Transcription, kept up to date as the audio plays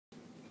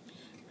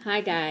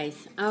Hi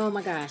guys. Oh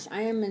my gosh,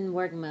 I am in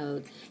work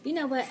mode. You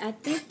know what? I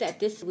think that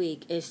this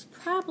week is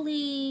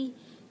probably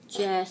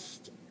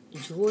just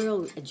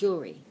jewelry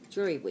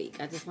week.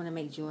 I just want to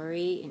make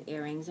jewelry and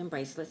earrings and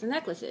bracelets and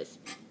necklaces.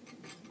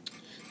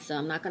 So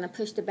I'm not going to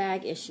push the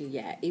bag issue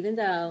yet, even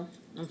though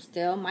I'm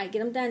still might get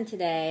them done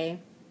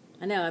today.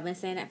 I know I've been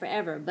saying that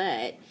forever,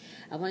 but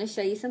I want to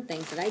show you some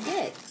things that I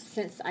did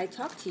since I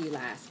talked to you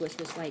last, which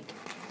was like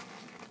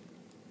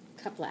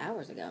a couple of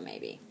hours ago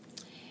maybe.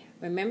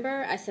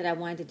 Remember, I said I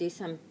wanted to do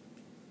some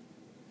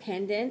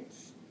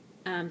pendants,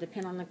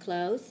 depend on the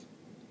clothes.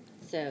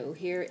 So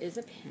here is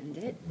a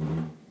pendant.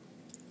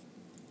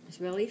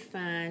 It's really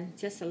fun,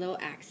 just a little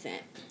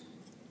accent.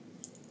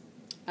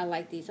 I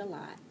like these a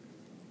lot,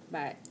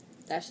 but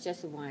that's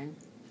just one.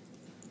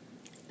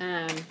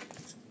 I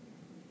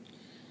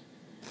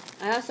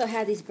also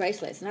have these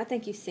bracelets, and I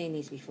think you've seen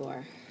these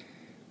before,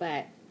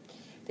 but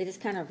they just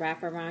kind of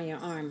wrap around your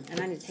arm, and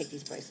I need to take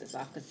these bracelets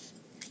off because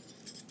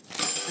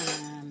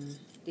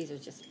these are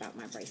just about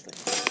my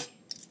bracelets.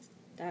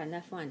 I had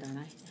enough fun, don't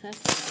I? I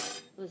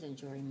was in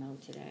jewelry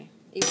mode today,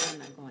 even though I'm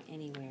not going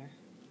anywhere.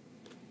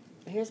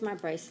 But here's my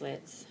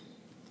bracelets,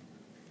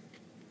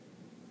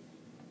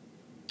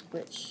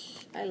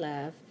 which I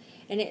love.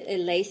 And it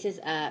laces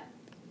up.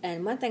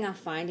 And one thing I'm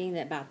finding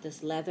about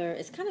this leather,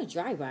 it's kind of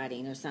dry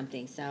rotting or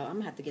something, so I'm going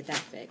to have to get that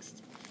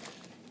fixed.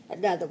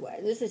 Another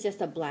one. This is just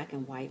a black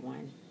and white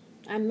one.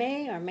 I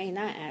may or may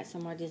not add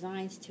some more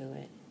designs to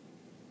it.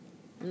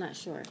 I'm not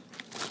sure.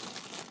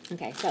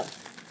 Okay, so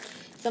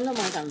some of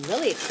the ones I'm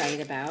really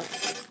excited about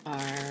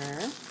are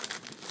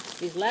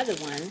these leather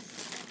ones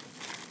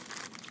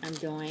I'm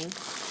doing.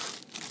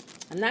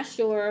 I'm not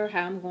sure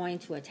how I'm going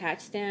to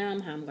attach them,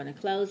 how I'm going to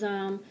close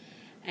them,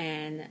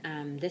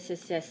 and this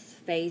is just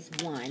phase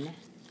one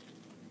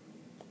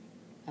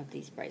of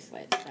these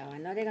bracelets. So I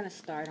know they're going to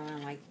start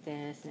on like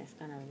this, and it's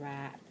going to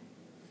wrap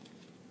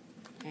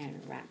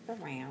and wrap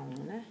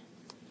around.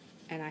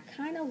 And I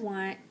kind of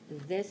want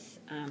this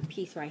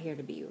piece right here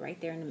to be right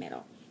there in the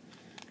middle.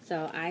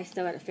 So I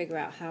still got to figure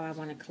out how I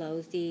want to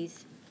close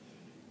these.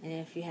 And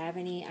if you have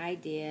any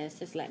ideas,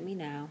 just let me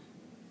know.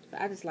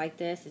 But I just like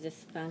this. It's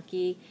just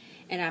funky.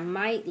 And I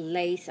might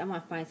lace, I'm going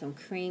to find some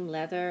cream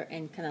leather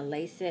and kind of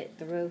lace it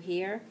through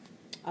here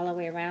all the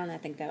way around. I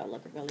think that'll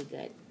look really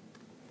good.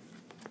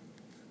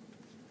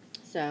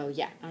 So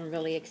yeah, I'm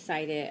really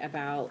excited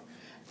about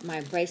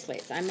my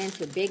bracelets. I'm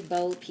into big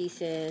bold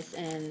pieces,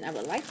 and I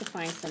would like to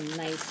find some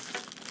nice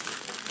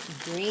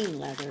green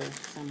leather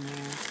somewhere.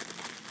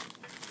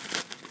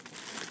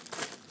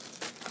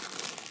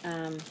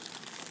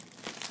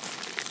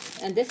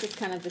 And this is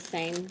kind of the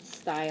same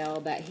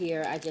style, but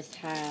here I just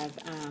have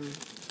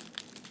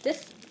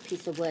this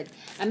piece of wood.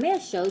 I may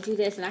have showed you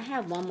this, and I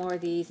have one more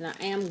of these, and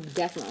I am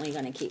definitely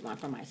going to keep one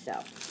for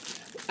myself.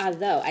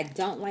 Although I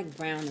don't like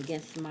brown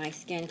against my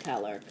skin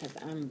color because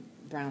I'm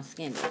brown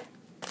skinned.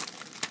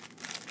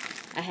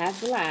 I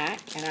have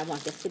black, and I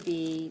want this to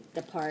be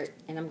the part,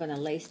 and I'm going to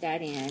lace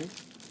that in.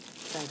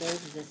 So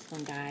there's this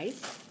one,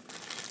 guys.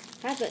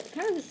 I have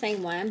kind of the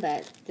same one,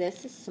 but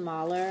this is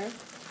smaller.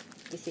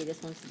 You see,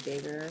 this one's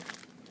bigger.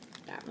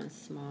 That one's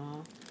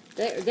small.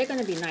 They're going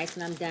to be nice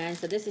when I'm done.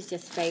 So this is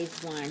just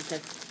phase one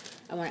because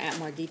I want to add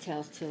more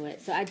details to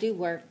it. So I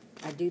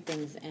do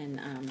things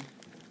in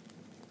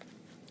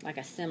like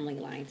assembly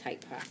line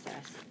type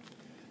process.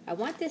 I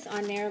want this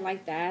on there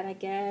like that, I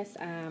guess.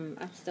 I'm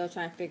still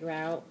trying to figure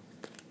out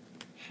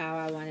how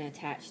I want to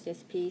attach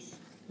this piece.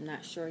 I'm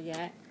not sure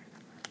yet.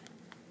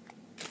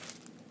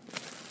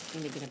 I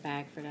need to get a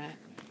bag for that.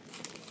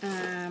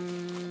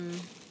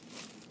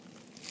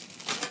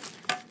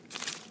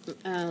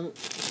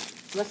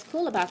 What's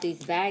cool about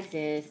these bags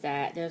is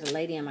that there's a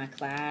lady in my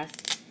class.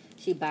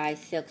 She buys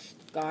silk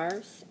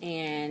scarves,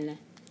 and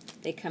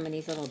they come in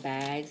these little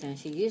bags, and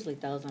she usually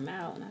throws them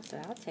out. And I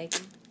said, I'll take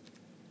them.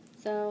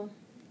 So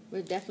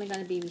we're definitely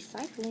going to be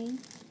recycling.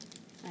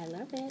 I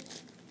love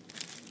it.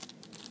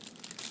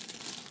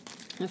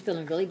 I'm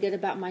feeling really good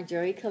about my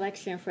jewelry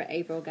collection for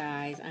April,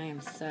 guys. I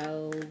am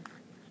so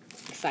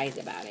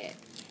excited about it.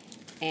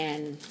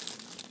 And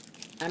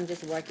I'm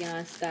just working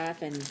on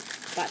stuff, and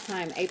by the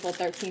time April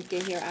 13th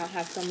get here, I'll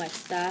have so much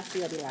stuff.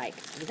 You'll be like,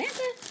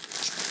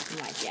 Xantha? I'm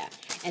like, yeah.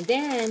 And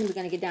then we're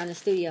going to get down to the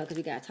studio because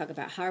we got to talk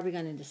about how are we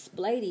going to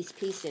display these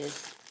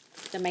pieces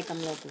to make them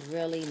look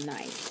really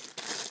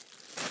nice.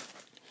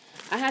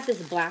 I have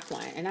this black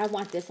one, and I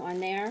want this on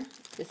there,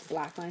 this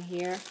black one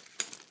here,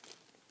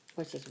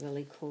 which is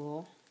really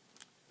cool.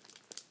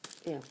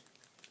 Ew.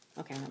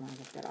 Okay, I don't want to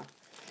get that off.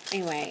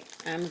 Anyway,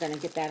 I'm going to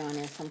get that on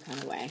there some kind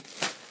of way.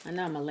 I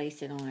know I'm going to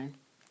lace it on.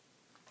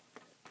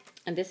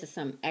 And this is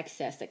some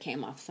excess that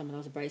came off some of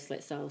those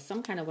bracelets. So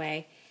some kind of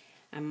way,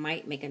 I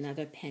might make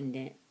another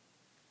pendant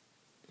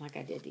like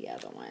I did the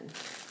other one.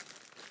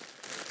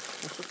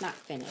 It's just not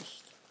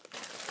finished.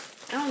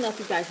 I don't know if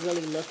you guys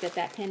really looked at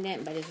that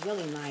pendant, but it's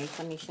really nice.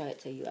 Let me show it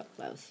to you up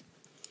close.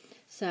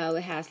 So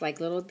it has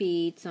like little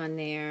beads on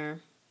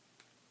there.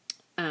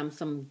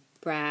 Some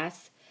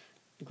brass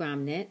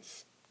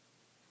grommets.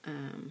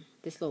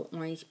 This little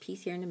orange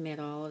piece here in the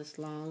middle. This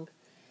long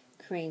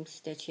cream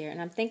stitch here,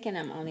 and I'm thinking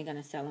I'm only going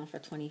to sell them for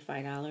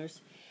 $25.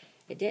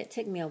 It did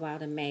take me a while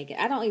to make it.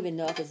 I don't even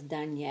know if it's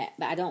done yet,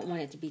 but I don't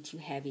want it to be too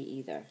heavy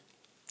either.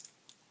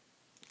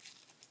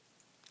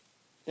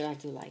 But I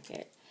do like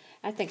it.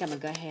 I think I'm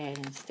going to go ahead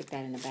and stick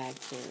that in the bag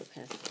too,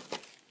 because I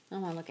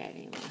don't want to look at it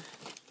anymore.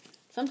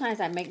 Sometimes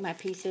I make my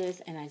pieces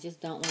and I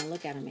just don't want to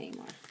look at them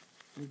anymore.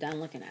 I'm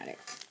done looking at it.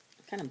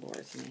 It kind of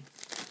bores me.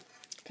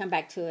 Come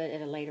back to it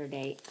at a later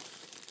date.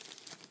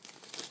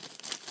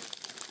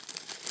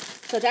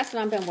 So that's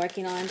what I've been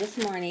working on this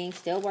morning.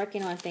 Still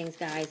working on things,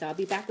 guys. I'll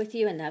be back with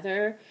you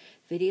another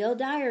video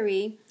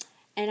diary.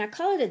 And I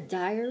call it a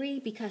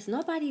diary because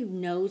nobody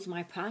knows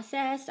my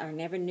process or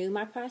never knew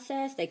my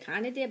process. They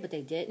kind of did, but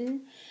they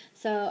didn't.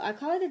 So I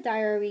call it a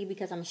diary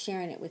because I'm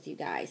sharing it with you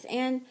guys.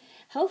 And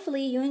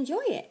hopefully you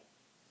enjoy it.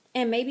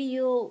 And maybe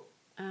you'll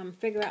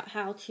figure out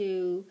how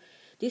to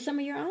do some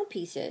of your own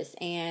pieces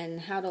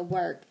and how to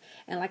work.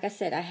 And like I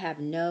said, I have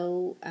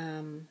no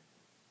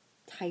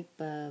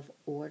type of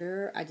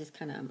order. I just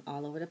kind of am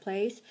all over the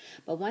place.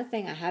 But one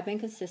thing I have been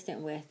consistent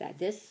with, that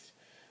this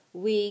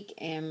week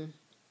and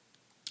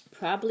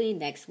probably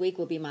next week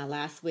will be my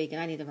last week,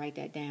 and I need to write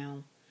that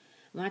down.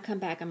 When I come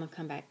back, I'm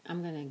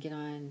going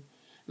to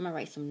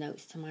write some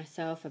notes to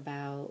myself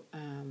about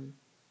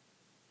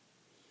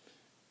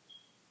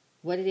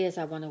what it is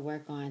I want to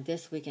work on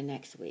this week and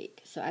next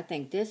week. So I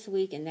think this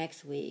week and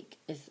next week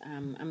is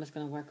I'm just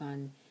going to work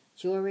on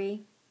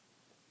jewelry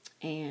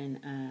and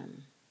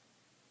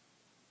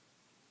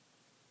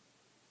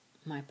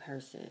my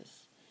purses.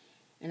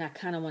 And I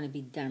kind of want to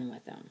be done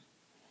with them.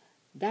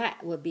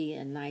 That would be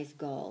a nice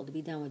goal, to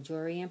be done with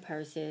jewelry and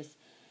purses.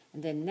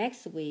 And then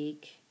next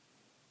week,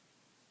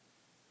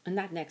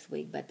 not next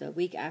week, but the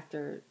week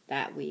after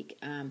that week,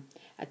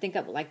 I think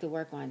I would like to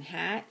work on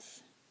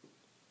hats.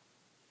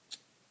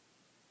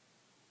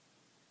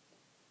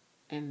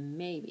 And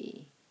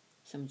maybe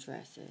some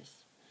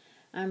dresses.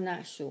 I'm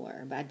not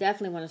sure, but I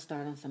definitely want to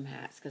start on some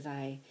hats because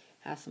I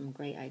have some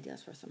great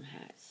ideas for some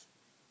hats.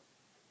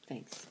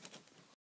 Thanks.